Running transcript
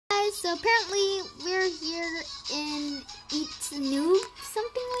guys, so apparently we're here in Eats Noob,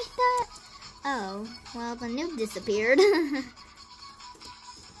 something like that. Oh, well, the noob disappeared.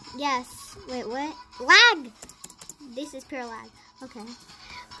 Yes, wait, what? Lag! This is pure lag. Okay.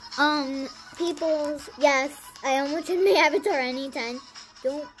 Peoples, yes, I almost hit my avatar anytime.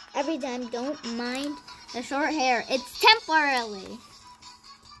 Every time, don't mind the short hair. It's temporarily.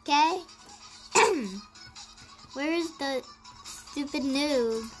 Okay? Where's the stupid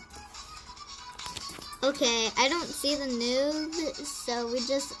noob? Okay, I don't see the noob, so we're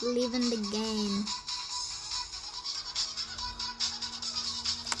just leaving the game.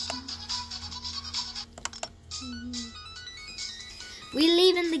 We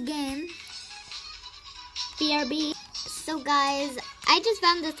leaving the game. BRB. So guys, I just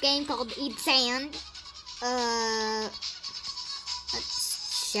found this game called Eat Sand.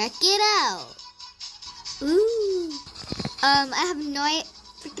 Let's check it out. Ooh. I have no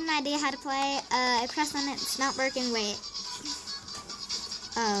freaking idea how to play. I press on it, it's not working. Wait.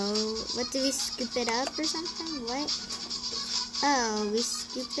 Oh, what do we scoop it up or something? What? Oh, we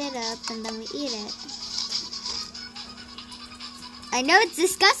scoop it up and then we eat it. I know it's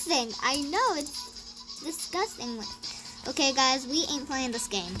disgusting. I know it's disgusting. Okay, guys, we ain't playing this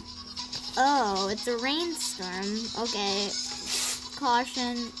game. Oh, it's a rainstorm. Okay.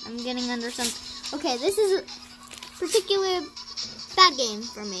 Caution. I'm getting under some. Okay, this is a particular bad game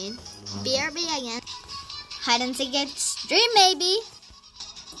for me. BRB again. Hide and seek extreme, maybe.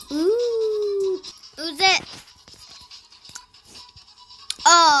 Ooh. Who's it?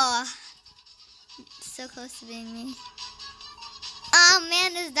 Oh. So close to being me. Oh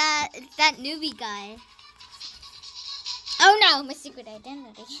man, it's that newbie guy. Oh no, my secret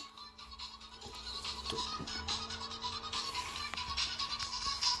identity.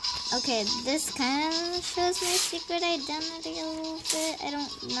 Okay, this kind of shows my secret identity a little bit. I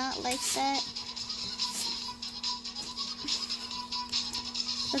don't not like that.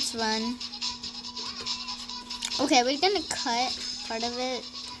 Let's run. Okay, we're gonna cut part of it,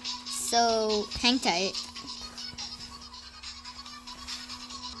 so hang tight.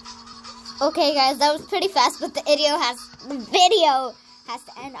 Okay guys, that was pretty fast, but the video has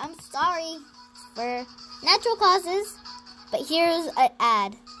to end. I'm sorry for natural causes, but here's an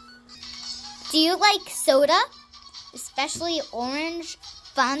ad. Do you like soda, especially orange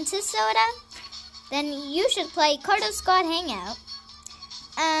Fanta soda? Then you should play Cardo Squad Hangout,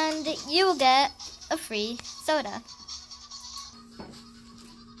 and you will get a free soda.